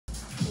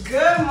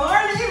Good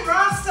morning,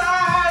 rock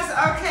stars.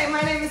 Okay,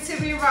 my name is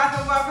Tiffany Rothe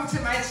and welcome to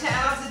my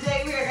channel.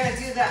 Today we are going to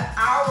do the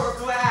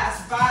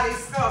Hourglass body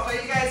sculpt. Are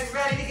you guys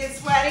ready to get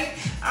sweaty?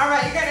 All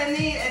right, you're going to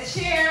need a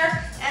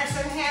chair and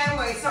some hand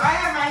weights. So I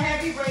have my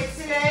heavy weights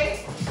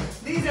today.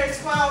 These are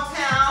 12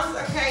 pounds,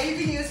 okay? You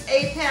can use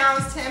 8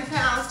 pounds, 10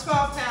 pounds,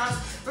 12 pounds.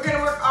 We're going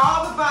to work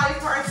all the body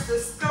parts, the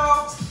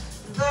sculpt,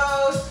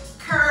 those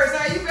curves.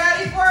 Are you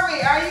ready for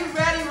me? Are you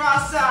ready,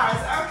 rock stars?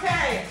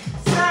 Okay,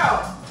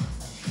 so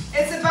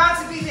it's about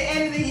to be the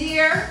end of the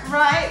year,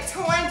 right?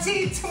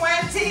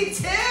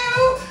 2022.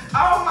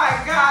 Oh my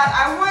God.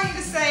 I want you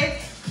to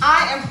say,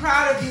 I am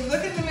proud of you.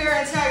 Look in the mirror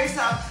and tell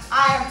yourself,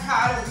 I am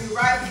proud of you,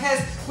 right?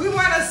 Because we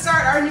want to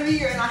start our new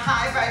year in a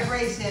high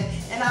vibration,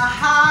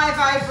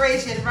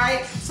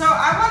 right? So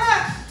I want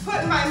to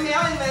put in my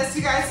mailing list,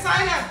 you guys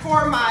sign up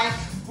for my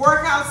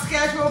workout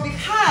schedule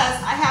because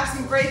I have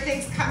some great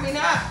things coming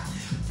up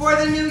for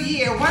the new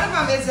year. One of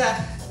them is a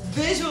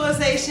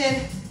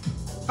visualization,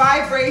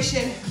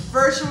 vibration,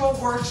 virtual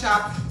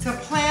workshop to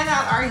plan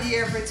out our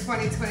year for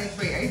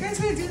 2023. Are you guys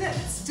going to do that?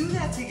 Let's do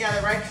that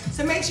together, right?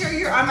 So make sure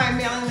you're on my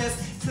mailing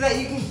list so that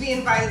you can be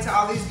invited to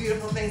all these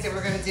beautiful things that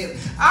we're going to do.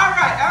 All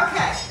right,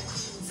 okay.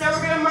 So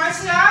we're going to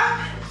march it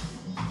out.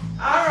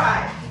 All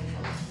right.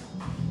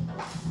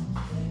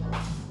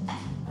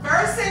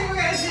 First thing we're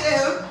going to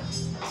do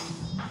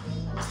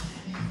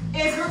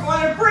is we're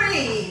going to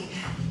breathe.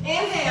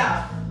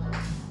 Inhale.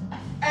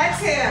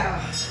 Exhale.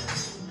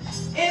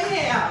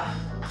 Inhale.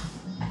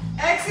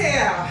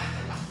 Exhale.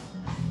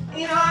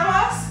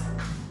 Inhalamos.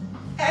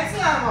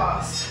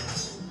 Exhalamos.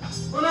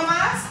 Uno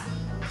más.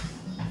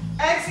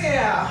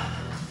 Exhale.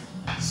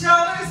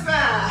 Shoulders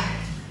back.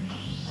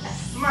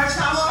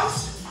 Marchamos.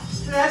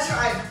 That's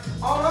right.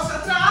 Almost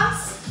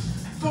atrás.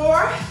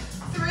 4,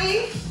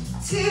 3,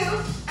 2,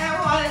 and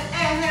 1.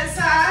 And head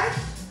side.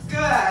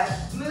 Good.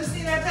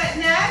 Loosening up that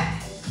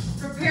neck.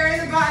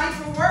 Preparing the body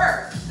for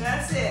work.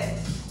 That's it.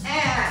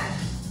 And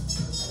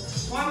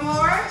one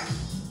more.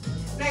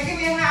 Now give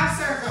me a half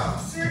circle.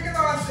 Círculo a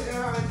la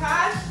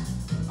mitad.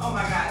 Oh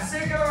my God.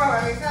 Círculo a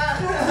la mitad.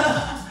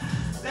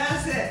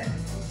 That's it.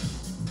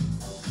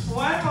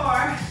 One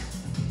more.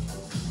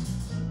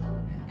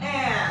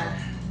 And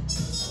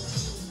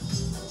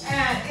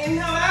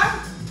inhale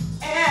up.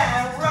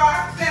 And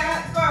rock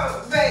that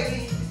boat,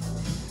 baby.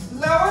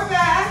 Lower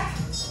back.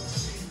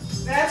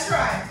 That's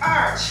right.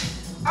 Arch,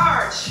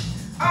 arch,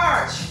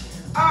 arch,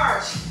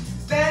 arch.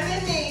 Bend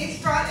the knees,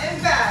 front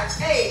and back.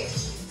 8,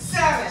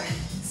 7,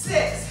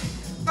 6,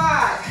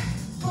 5,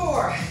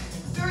 4,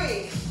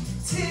 3,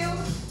 2,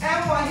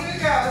 and 1. Here we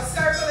go.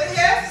 Circle the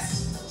hips.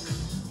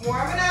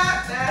 Warm it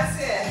up. That's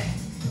it.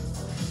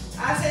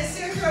 Hace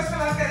círculos con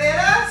las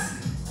caderas.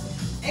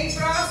 En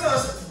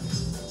brazos.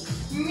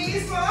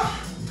 Mismo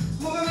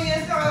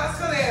movimiento de las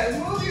caderas.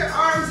 Move your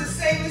arms the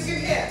same as your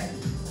hip.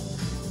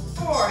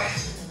 4,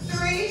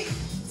 3,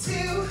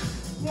 2,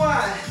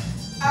 1.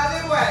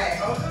 Other way.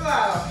 Otro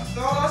lado.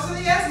 Todos los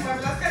días.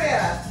 Mueve las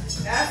caderas.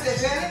 That's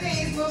it. Bend the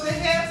knees. Move the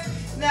hips.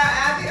 Now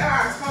add the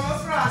arms, con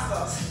los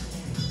brazos.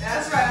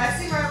 That's right, I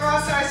see my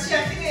rock stars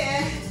checking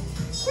in.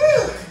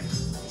 Woo!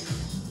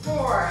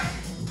 4,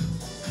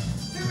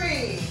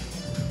 3,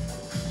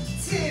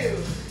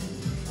 2,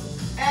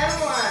 and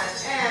 1.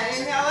 And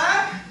inhale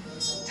up,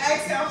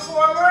 exhale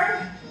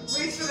forward,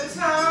 reach for the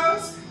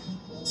toes.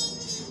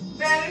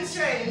 Bend and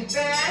straighten,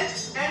 bend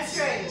and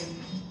straighten.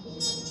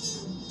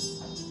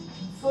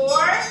 4,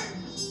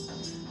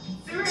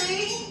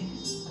 3,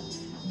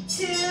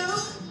 2,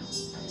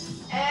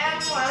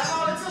 and 1.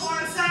 Hold it to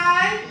one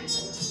side.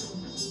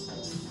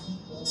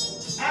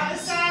 Other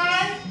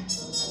side.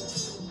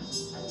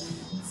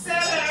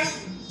 Center.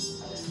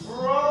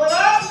 Roll it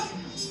up.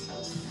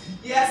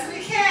 Yes,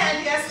 we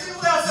can. Yes, we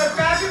will. So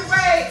grab your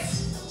weights.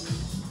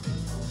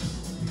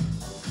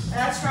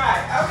 That's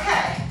right.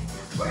 Okay.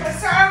 We're going to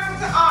start off with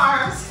the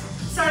arms.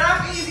 Start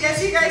off easy. I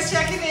see you guys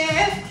checking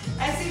in.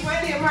 I see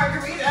Wendy and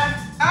Margarita.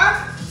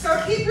 Up. So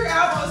keep your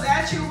elbows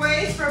at your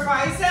waist for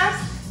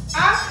biceps.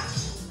 Up.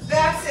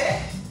 That's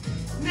it.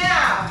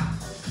 Now,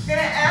 I'm going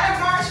to add a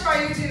march while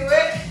you do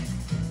it.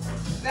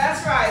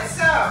 That's right.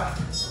 So,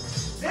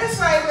 this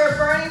way we're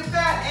burning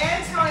fat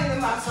and toning the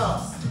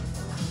muscles.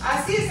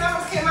 Así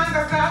estamos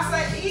quemando grasa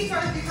y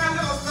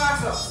tonificando los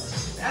brazos.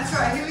 That's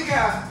right. Here we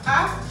go.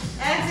 Up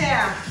and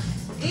down.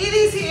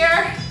 Edie's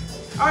here.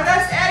 Oh,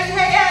 that's Eddie.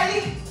 Hey,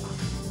 Eddie.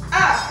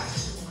 Up.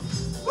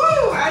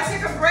 Woo! I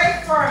took a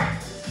break for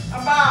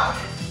about,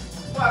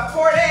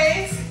 4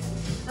 days?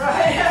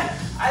 Right?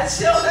 I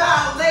chilled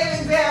out, laid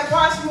in bed,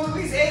 watched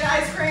movies, ate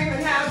ice cream,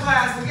 and had a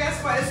blast. But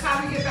guess what? It's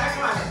time to get back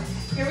on it.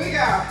 Here we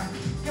go.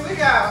 Here we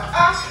go.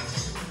 Up.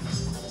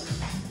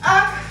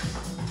 Up.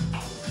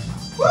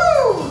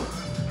 Woo!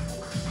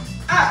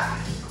 Up.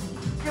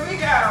 Here we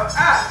go.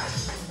 Up.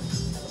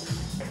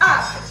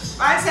 Up.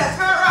 Biceps.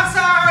 Come on, rock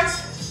stars.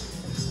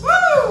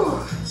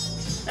 Woo!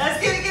 Let's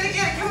get it, get it,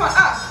 get it. Come on,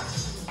 up.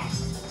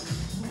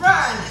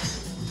 Run.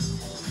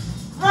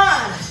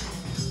 Run.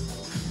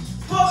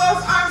 Pull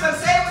those arms up.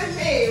 Say it with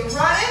me.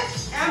 Run it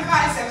and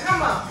bicep.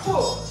 Come on.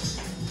 Pull.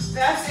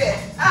 That's it.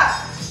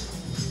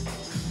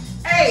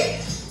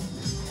 8,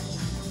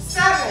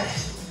 7,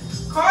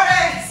 core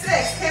 8, 6.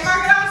 Okay,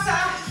 mark it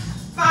outside.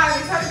 5,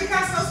 return to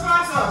Picasso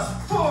brazos.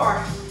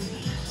 4,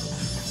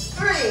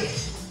 3,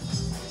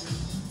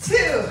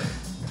 2,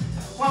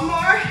 one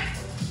more.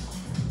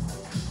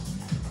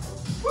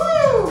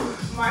 Woo!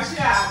 March it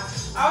out.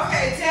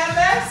 Okay,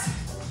 deadlifts,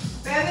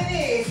 bend the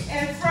knees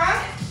in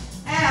front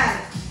and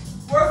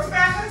work the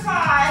back of the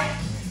thigh,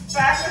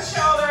 back of the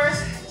shoulders,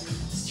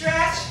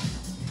 stretch,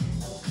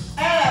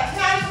 and up.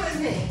 Count it with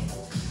me.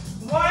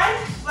 1,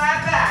 flat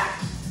back.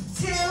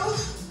 2,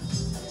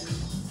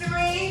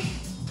 3,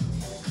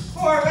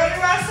 4. Ready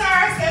to run,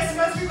 stars? This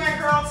must be my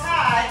girl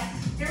Ty.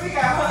 Here we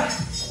go.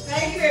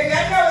 Thank you, baby. I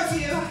know it's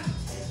you.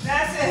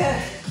 That's it.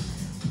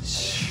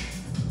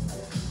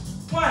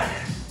 1,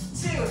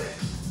 2,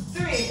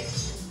 3,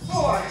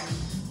 4.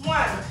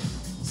 1,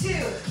 2,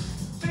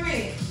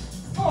 3,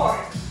 4.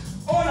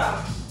 1, 2,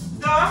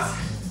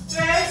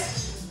 3,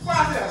 4.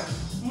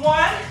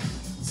 1,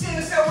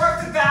 2. So work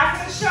the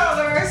back of the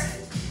shoulders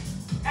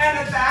and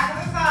the back of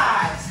the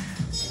thighs.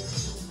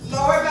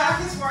 Lower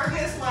back is working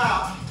as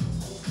well.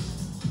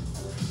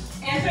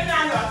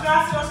 Entrenando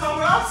atrás de los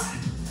hombros,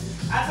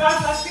 atrás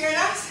de las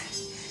piernas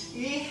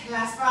y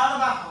la espalda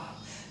abajo.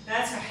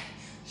 That's right.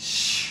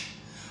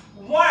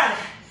 1,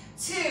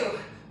 2,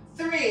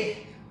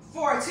 3,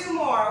 4. 2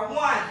 more.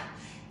 1,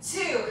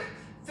 2,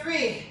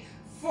 3,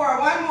 4.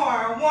 1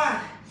 more.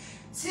 1,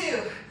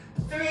 2,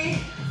 3,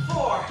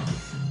 4.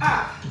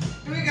 Up.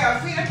 Here we go.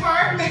 Feet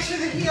apart. Make sure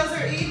the heels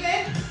are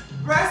even.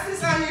 Rest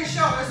is on your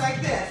shoulders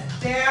like this.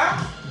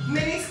 Down.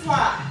 Mini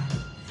squat.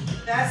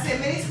 That's it.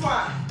 Mini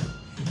squat.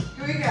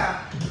 Here we go.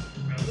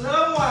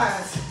 Little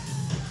ones.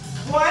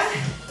 1,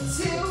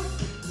 2,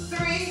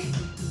 3,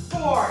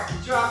 4.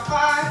 Drop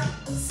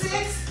 5,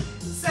 6,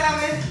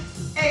 7,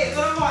 8.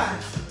 Little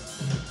ones.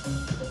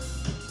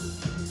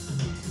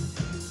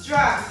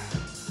 Drop.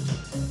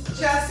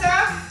 Chest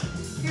up.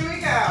 Here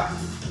we go.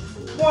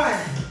 1,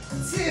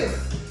 2,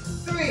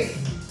 3,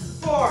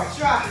 4.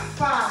 Drop.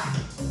 5,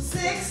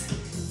 6,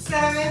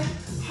 7.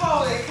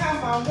 Hold it. Come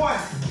on. 1,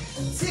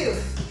 2,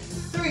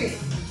 3,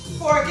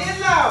 4. Get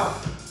low.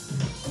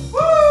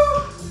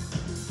 Woo!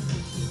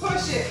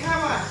 Push it.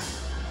 Come on.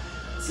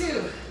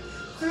 2,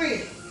 3,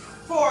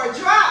 4.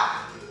 Drop.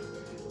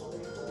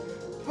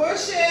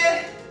 Push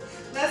it.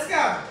 Let's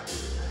go.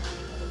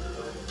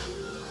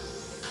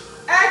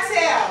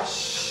 Exhale.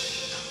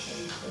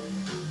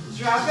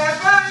 Drop that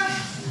butt.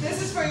 This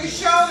is for your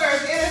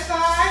shoulders, inner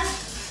thighs,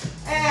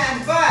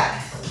 and butt.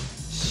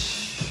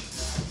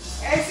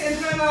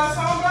 Extiendo los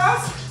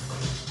hombros.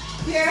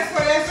 Piernas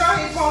por dentro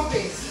y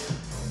pompis.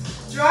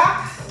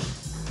 Drop.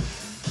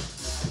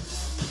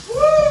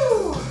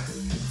 Woo!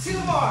 2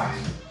 more.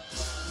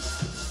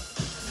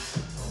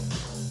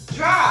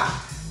 Drop.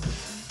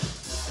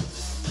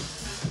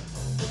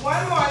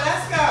 1 more.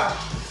 Let's go.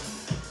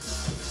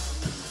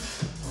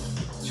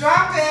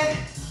 Drop it.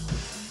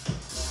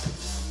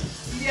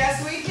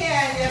 Yes, we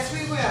can. Yes, we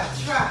will.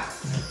 Drop.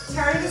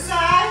 Turn to the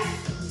side.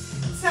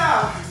 So,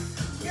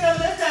 you're going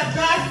to lift that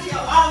back heel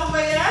all the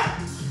way up.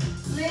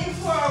 Lean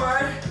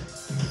forward.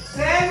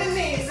 Bend the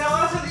knees.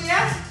 Elbows to the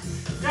yes.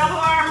 Double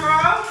arm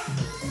row.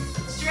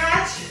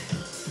 Stretch.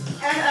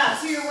 And up.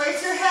 So your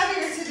weights are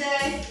heavier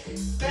today.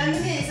 Bend the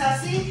knees.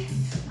 Así.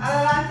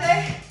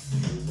 Adelante.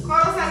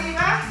 Codos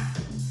arriba.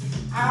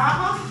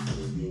 Abajo.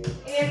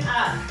 And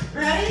up.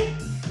 Ready?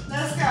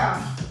 Let's go.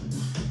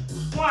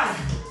 1,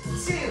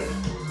 2,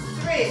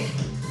 3,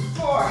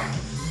 4.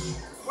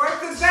 Work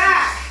the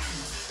back.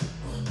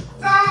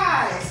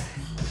 Thighs.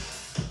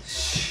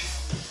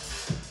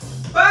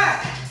 Butt.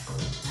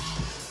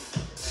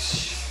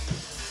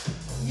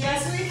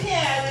 Yes, we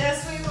can. Yes,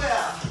 we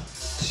will.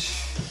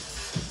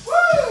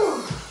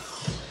 Woo!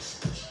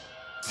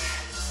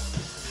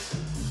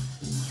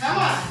 Come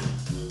on.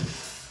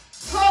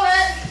 Pull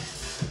it.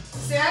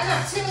 Stand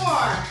up. 2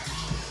 more.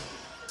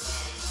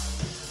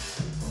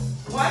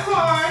 1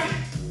 more.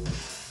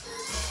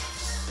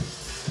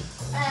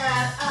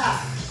 And up.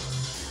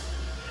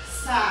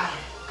 Side.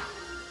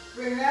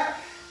 Bring it up.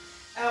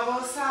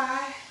 Elbow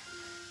side.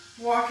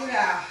 Walk it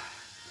out.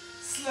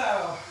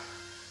 Slow.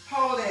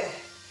 Hold it.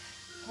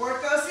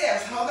 Work those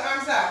hips. Hold the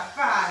arms out.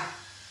 5,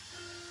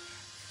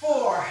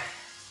 4,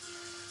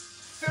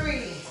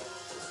 3,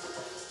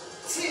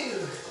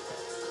 2,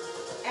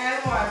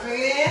 and 1.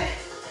 Bring it in.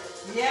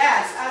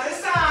 Yes. Other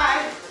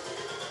side.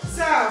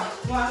 So,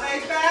 1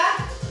 leg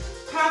back.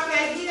 Pop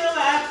that heel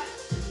up.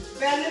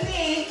 Bend the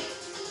knee.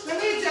 Let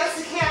me adjust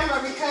the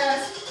camera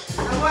because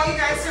I want you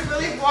guys to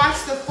really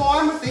watch the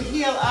form with the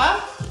heel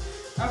up.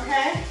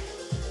 Okay?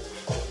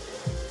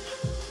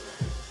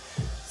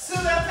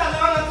 Sube el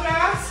talón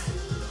atrás.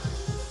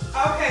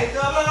 Okay,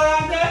 doble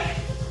adelante.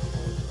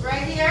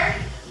 Right here.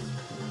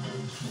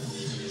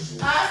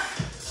 Up.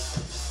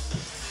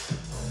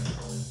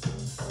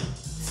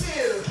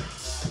 2,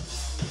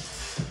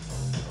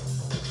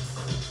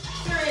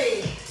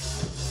 3,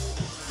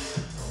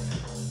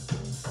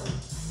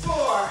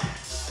 4,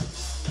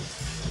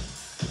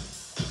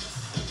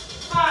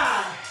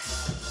 5,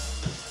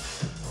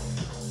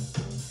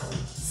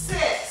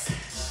 6,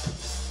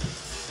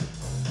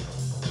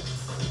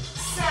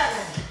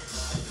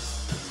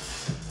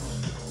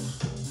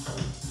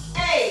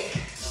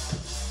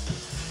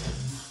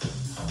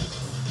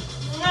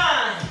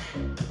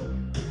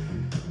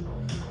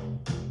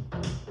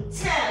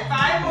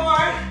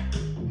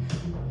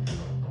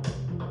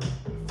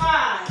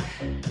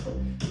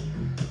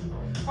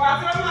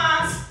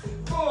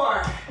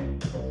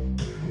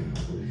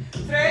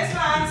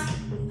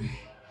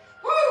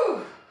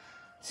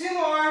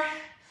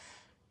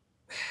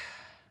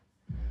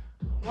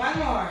 One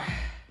more.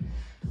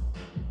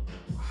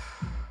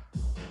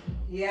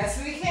 Yes,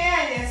 we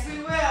can. Yes, we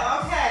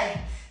will. Okay.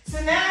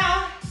 So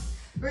now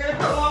we're going to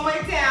put one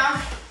weight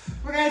down.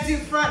 We're going to do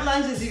front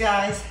lunges, you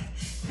guys.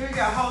 Here we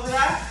go. Hold it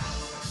up.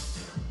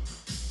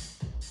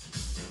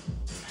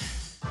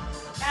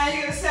 And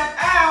you're going to step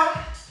out.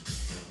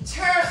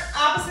 Turn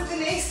opposite the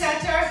knee,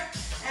 center,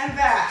 and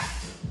back.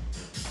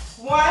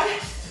 1,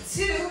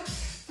 2,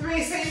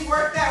 3. So you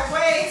work that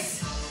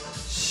waist.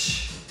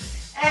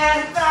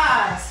 And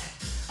thighs.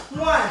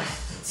 1,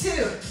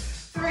 2,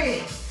 3,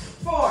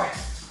 4.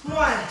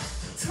 1.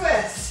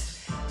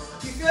 Twist.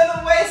 You feel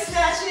the waist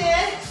snatch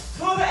in.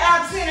 Pull the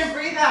abs in and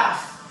breathe out.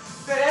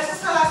 Regresa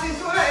hasta la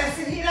cintura,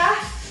 enseguida.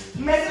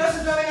 Mete los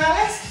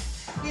abdominales.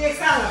 Y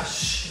exhala.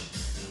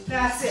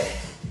 That's it.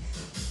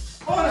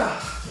 1,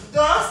 2,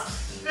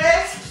 3,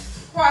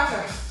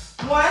 4.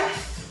 1,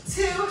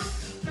 2,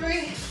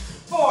 3,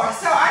 4.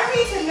 So I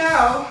need to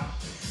know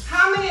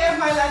how many of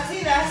my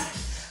Latinas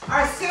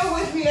are still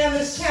with me on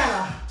this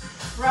channel,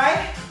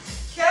 right?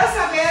 Quiero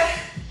saber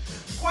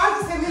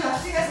cuántas de mis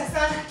Latinas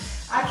están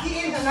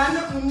aquí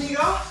entrenando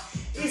conmigo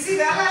y si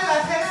vale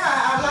la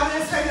pena hablar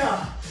en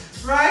español,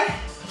 right?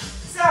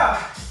 So,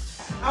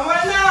 I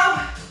want to know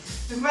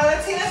if my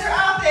Latinas are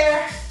out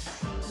there.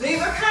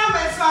 Leave a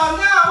comment so I'll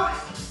know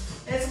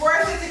it's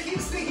worth it to keep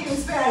speaking in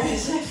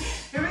Spanish.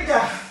 Here we go.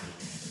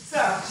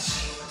 So,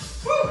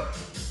 whew,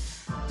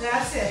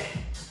 that's it.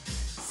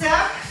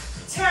 Step,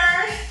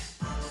 turn,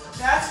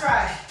 that's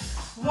right.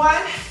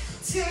 1,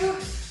 2,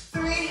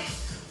 3,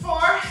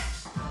 4.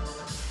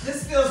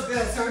 This feels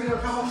good, so we're gonna do a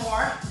couple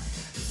more.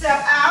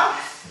 Step out,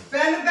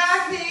 bend the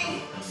back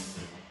knee,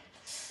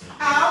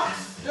 out,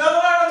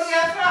 doble la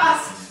rodilla atrás,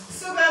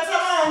 sube el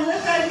talón,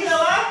 lift that heel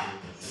up.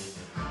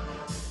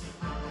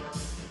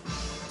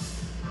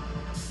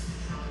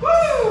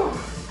 Woo!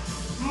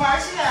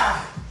 March it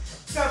out.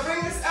 So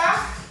bring this up.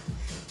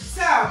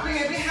 So bring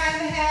it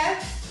behind the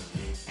head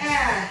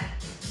and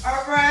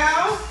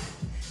around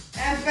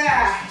and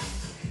back.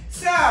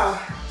 So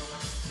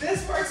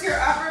this works your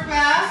upper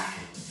back.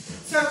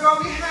 So go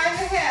behind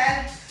the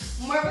head.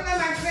 Mueve la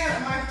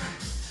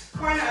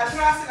mancuerna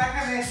atrás de la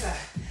cabeza.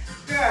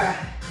 Good.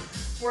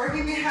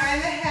 Working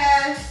behind the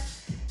head.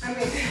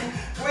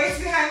 Weights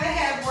behind the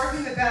head,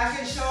 working the back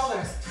and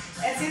shoulders.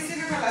 Así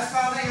sirve para la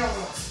espalda y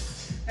hombros.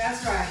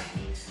 That's right.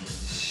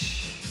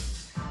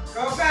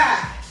 Go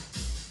back.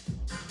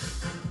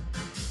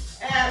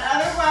 And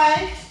other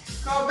way,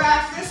 go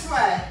back this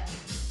way.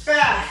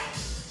 Back.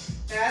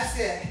 That's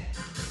it.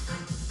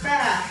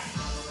 Back.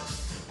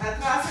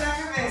 Atrás de la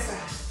cabeza.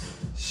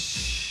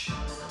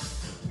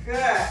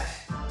 Good.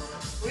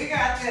 We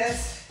got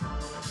this.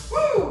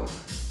 Woo!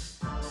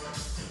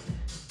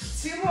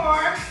 2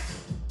 more.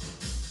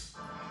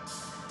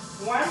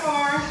 1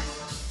 more.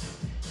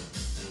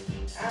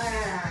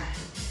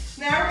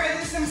 Now we're going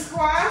to do some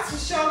squats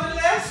with shoulder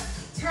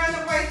lifts. Turn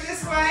the weight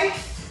this way.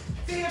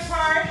 Feet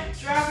apart.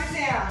 Drop it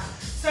down.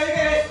 So you're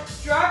going to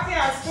drop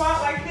down,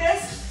 squat like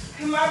this.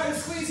 Come up and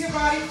squeeze your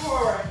body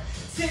forward.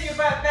 Sit your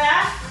butt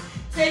back.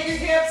 Take your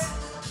hips.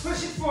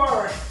 Push it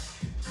forward.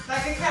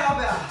 Like a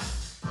kettlebell.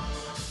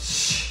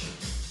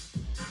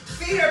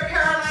 Feet are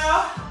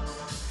parallel.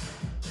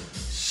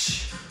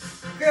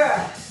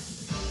 Good.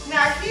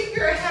 Now keep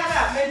your head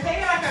up.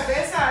 Mantenga la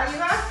cabeza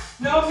arriba.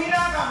 No mira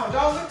abajo.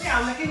 Don't look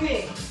down. Look at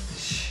me.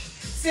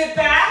 Sit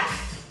back.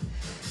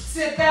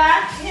 Sit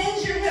back.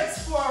 Hinge your hips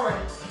forward.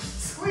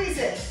 Squeeze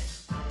it.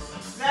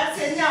 That's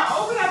it. Now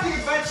open up your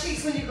butt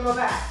cheeks when you go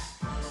back.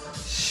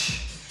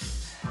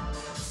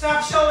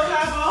 Stop shoulder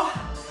level.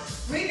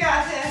 We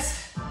got this.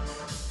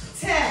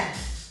 10,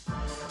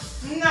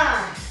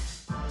 9,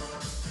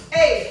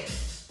 8,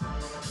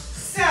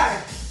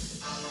 7,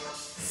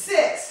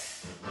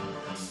 6,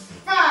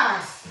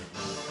 5,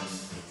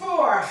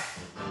 4,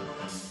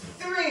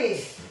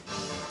 3,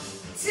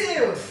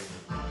 2,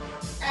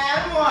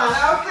 and 1.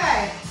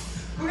 Okay,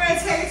 we're going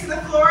to take it to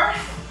the floor,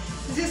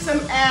 do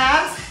some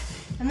abs,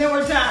 and then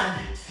we're done.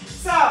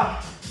 So,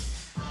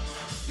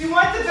 if you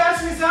want the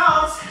best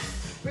results,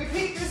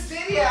 repeat this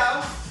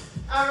video,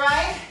 all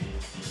right?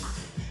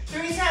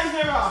 3 times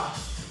in a row.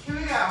 Here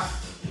we go.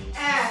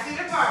 And feet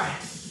apart.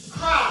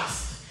 Cross.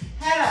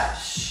 Head up.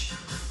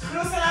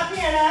 Cruza la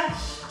pierna.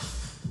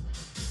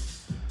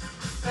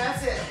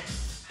 That's it.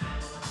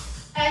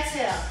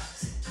 Exhale.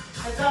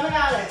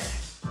 Abdominales.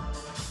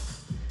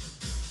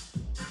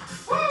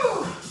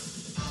 Woo!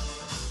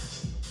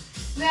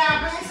 Now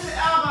bring it to the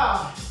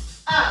elbow.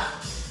 Up.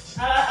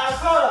 Al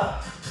codo.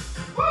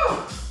 Woo!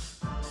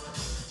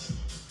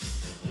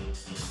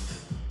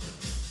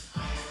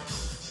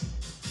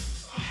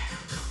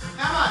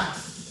 Come on.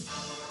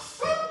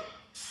 Woo.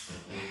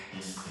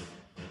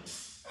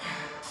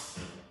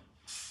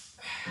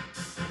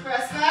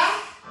 Press back.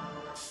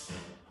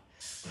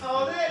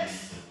 Hold it.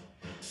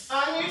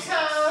 On your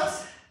toes.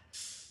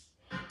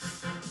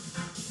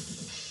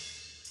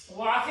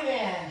 Walk it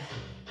in.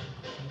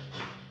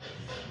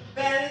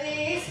 Bend the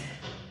knees.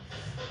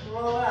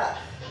 Roll up.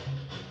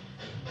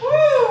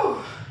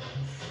 Woo!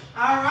 All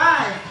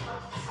right.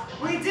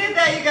 We did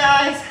that, you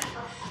guys.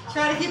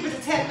 Try to keep it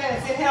to 10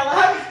 minutes. Inhale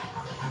up.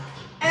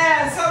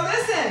 And so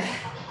listen,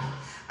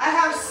 I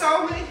have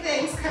so many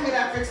things coming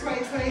up for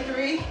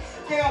 2023.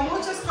 Tengo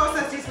muchas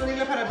cosas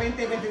disponibles para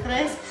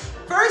 2023.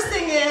 First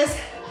thing is,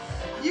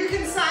 you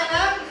can sign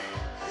up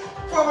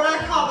for what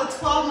I call the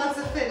 12 months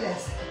of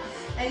fitness.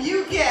 And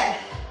you get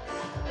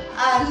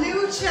a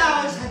new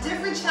challenge, a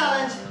different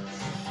challenge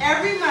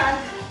every month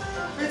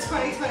for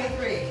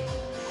 2023.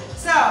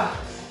 So,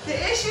 the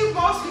issue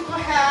most people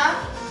have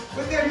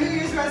with their New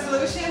Year's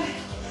resolution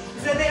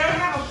is that they don't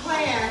have a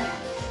plan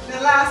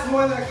that lasts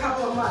more than a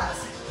couple of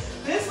months.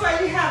 This way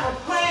you have a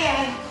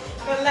plan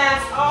that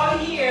lasts all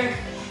year,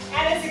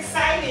 and it's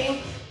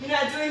exciting. You're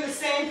not doing the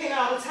same thing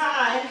all the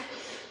time,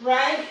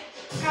 right?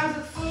 It comes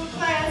with food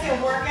plans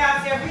and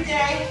workouts every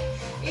day.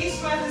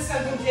 Each month is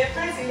something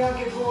different so you don't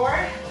get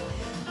bored.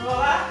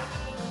 Roll up.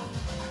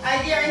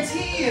 I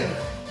guarantee you,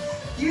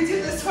 you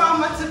do this 12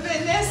 months of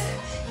fitness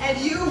and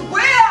you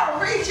will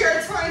reach your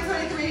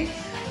 2023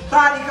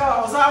 body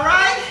goals, all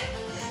right?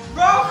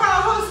 Roll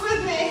call, who's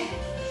with me?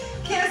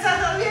 ¿Quién está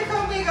todavía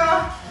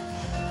conmigo?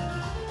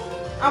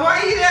 I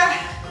want you to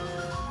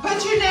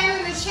put your name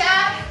in the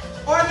chat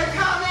or in the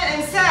comment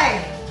and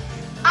say,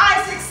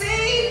 I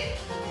succeed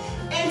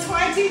in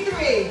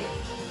 23.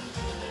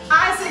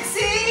 I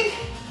succeed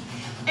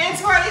in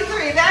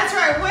 23. That's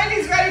right.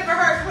 Wendy's ready for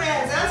her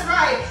cleanse. That's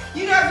right.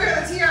 You know, if you're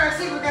in the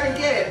TRC, we're going to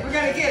get it. We're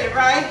going to get it,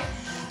 right?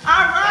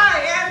 All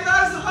right. And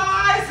loves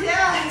lives.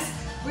 Yes.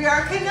 We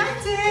are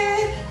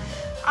connected.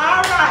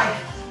 All right.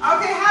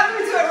 Okay, how do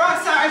we do it,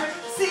 rock stars?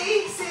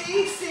 C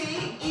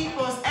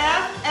equals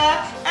F.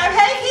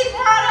 Hey, keep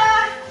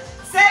running.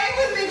 Say it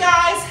with me,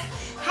 guys.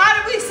 How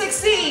do we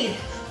succeed?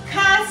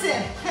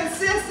 Constant,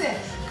 consistent,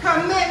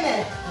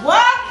 commitment.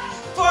 What?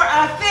 For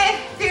a fit,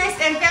 fierce,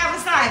 and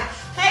fabulous life.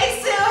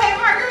 Hey, Sue. Hey,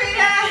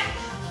 Margarita.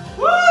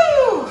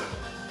 Woo!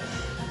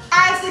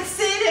 I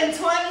succeed in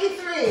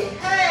 23.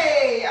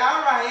 Hey,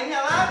 all right.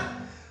 Inhale up.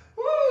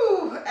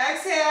 Woo!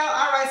 Exhale.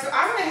 All right, so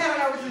I'm going to head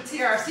on over to the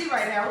TRC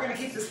right now. We're going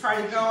to keep this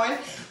party going.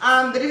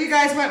 But if you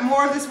guys want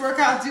more of this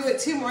workout, do it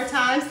 2 more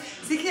times.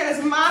 Si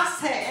quieres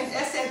más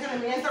este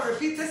entrenamiento,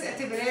 repites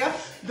este video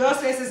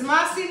 2 veces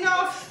más. Si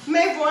no,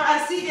 me voy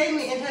a seguir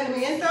mi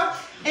entrenamiento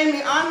en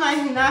mi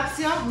online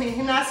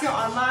gimnasio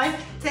online,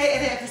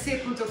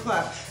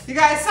 trfc.club. You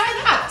guys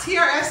sign up,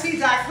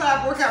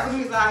 trfc.club, work out with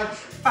me live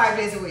 5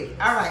 days a week.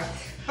 All right,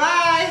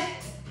 bye.